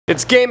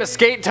It's game of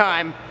skate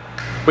time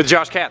with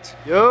Josh Katz.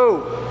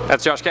 Yo!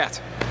 That's Josh Katz.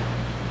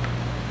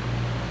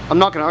 I'm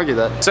not gonna argue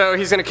that. So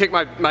he's gonna kick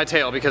my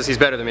tail because he's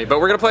better than me.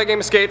 But we're gonna play a game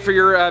of skate for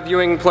your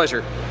viewing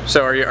pleasure.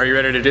 So are you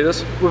ready to do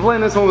this? We're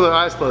playing this one with our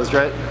eyes closed,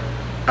 right?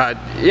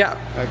 Yeah.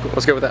 Alright, cool.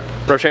 Let's go with that.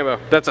 Rochambeau.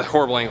 That's a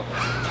horrible angle.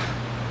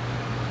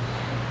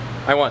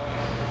 I won.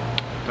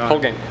 Done. Whole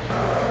game.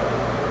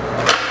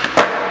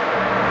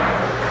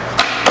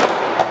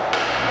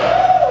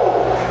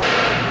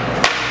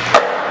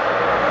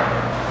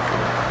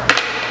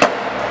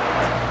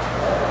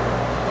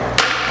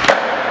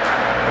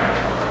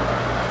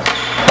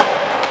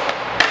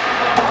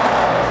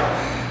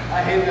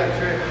 I hate that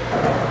trick.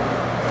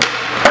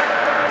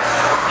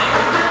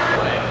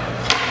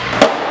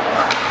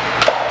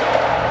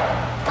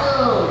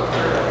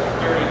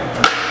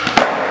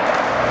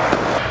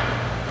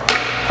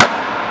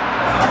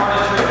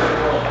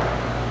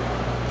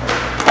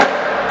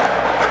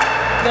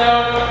 No,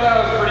 that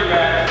was pretty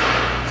bad.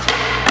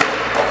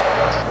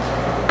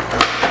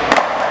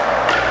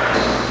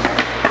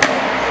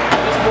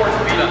 This board's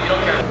beat up, you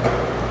don't care.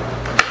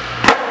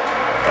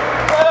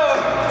 Oh,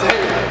 dang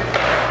it.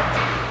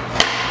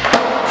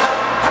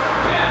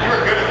 Yeah, you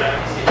were good at that.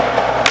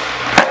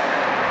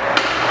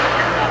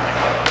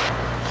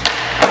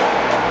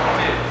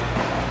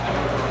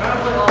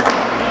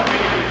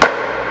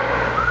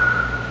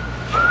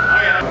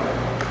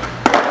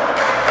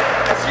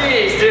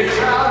 Jeez, dude.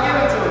 I'll give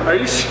it to him. Are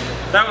you sure?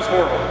 That was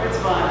horrible. It's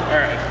fine.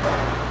 Alright.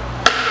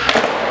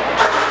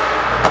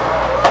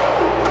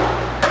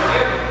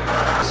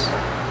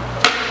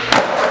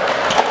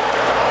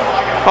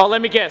 Oh,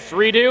 let me guess.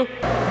 Redo? Ooh,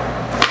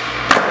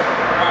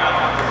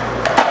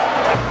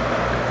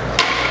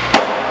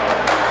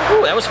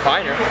 that was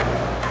finer.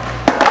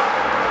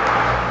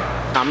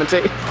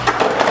 Commentate.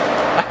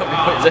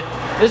 What is it?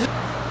 This is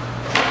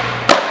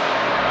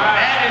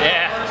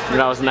yeah,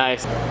 that was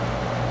nice.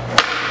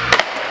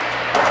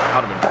 I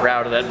would have been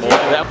proud of that boy.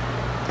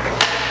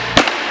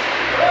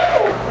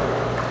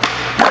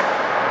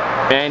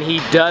 And he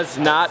does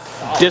not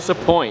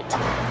disappoint.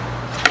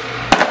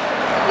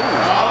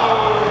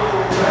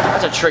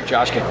 That's a trick,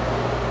 Josh. Is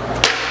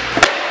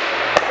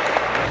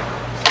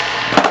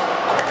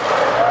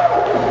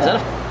that a...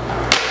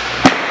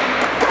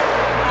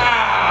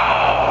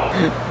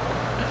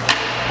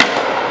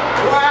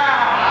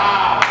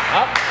 Wow!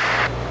 Up?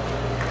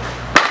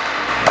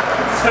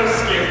 So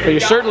scary. But you're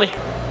certainly...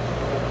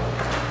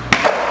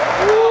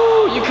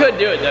 Ooh, you could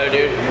do it though,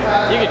 dude.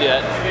 You could do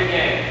that. Good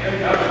game.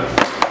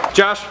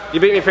 Josh, you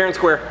beat me fair and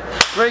square.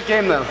 Great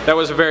game though. That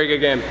was a very good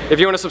game. If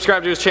you want to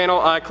subscribe to his channel,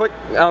 click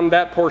on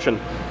that portion.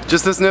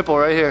 Just this nipple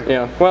right here.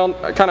 Yeah, well,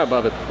 kind of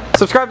above it.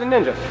 Subscribe to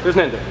Ninja. There's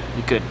Ninja.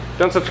 You could.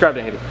 Don't subscribe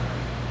to Andy.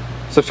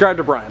 Subscribe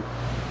to Brian.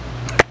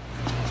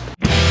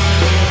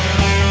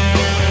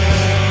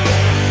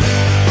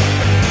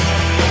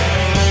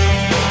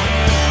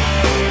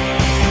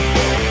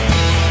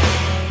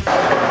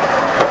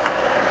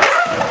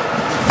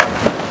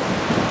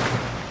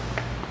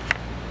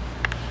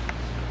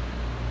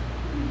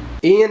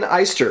 Ian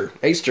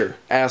Eister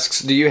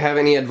asks, do you have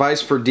any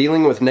advice for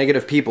dealing with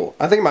negative people?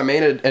 I think my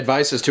main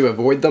advice is to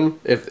avoid them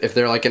if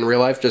they're like in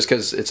real life, just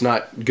because it's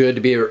not good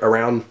to be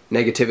around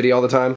negativity all the time.